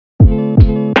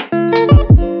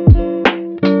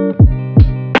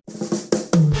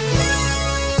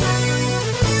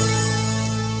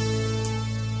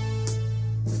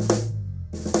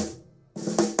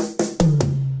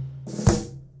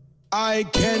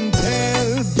can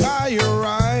tell by your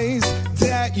eyes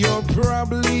that you're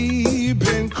probably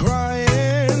been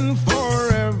crying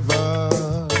forever.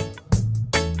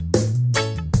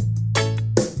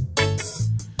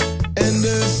 And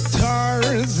the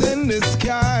stars in the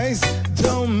skies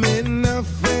don't mean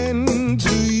nothing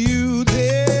to you.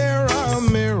 They're a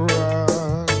mirror.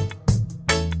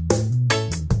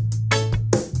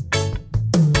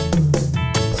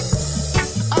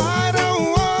 I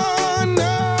don't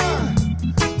wanna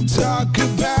talk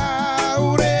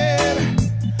about it,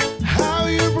 how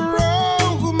you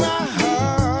broke my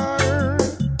heart.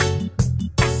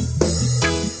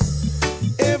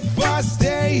 If I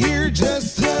stay here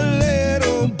just a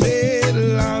little bit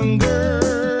longer,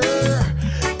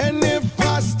 and if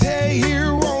I stay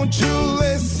here, won't you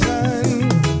listen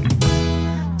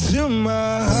to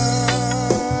my heart?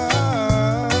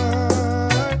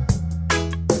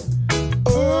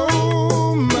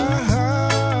 Oh, my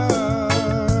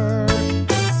heart.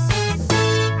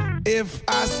 If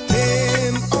I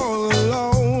stand all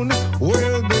alone,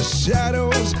 will the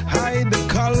shadows hide the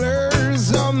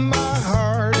colors of my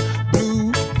heart?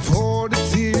 Blue for the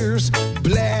tears,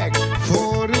 black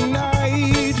for the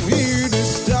night. Fear the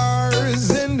stars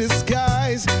in the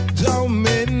skies don't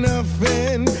mean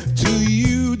nothing to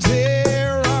you.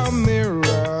 They're a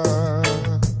mirror.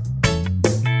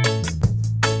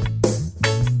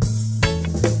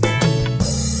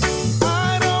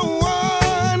 I don't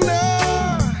wanna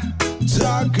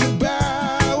talk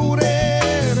about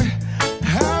it,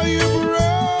 how you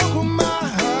broke my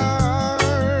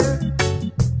heart.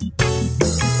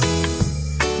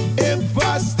 If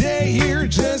I stay here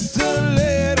just a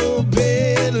little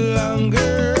bit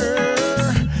longer,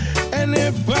 and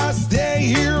if I stay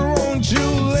here, won't you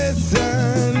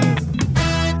listen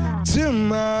to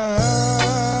my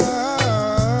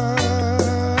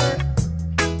heart?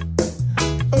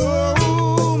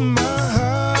 Oh, my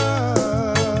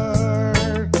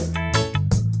heart.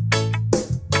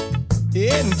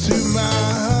 Into my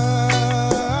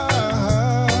heart.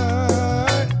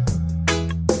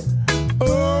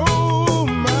 Oh,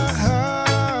 my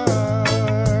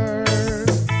heart.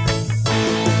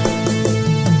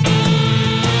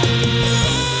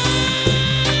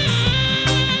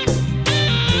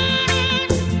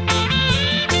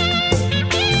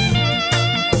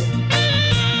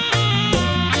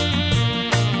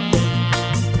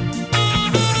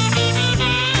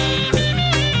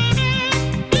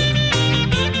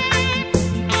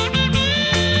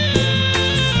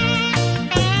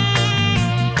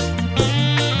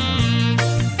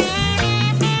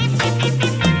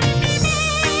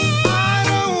 I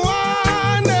don't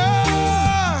wanna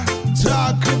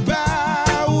talk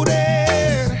about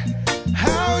it,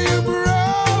 how you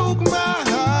broke my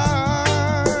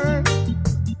heart.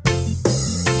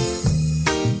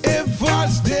 If I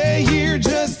stay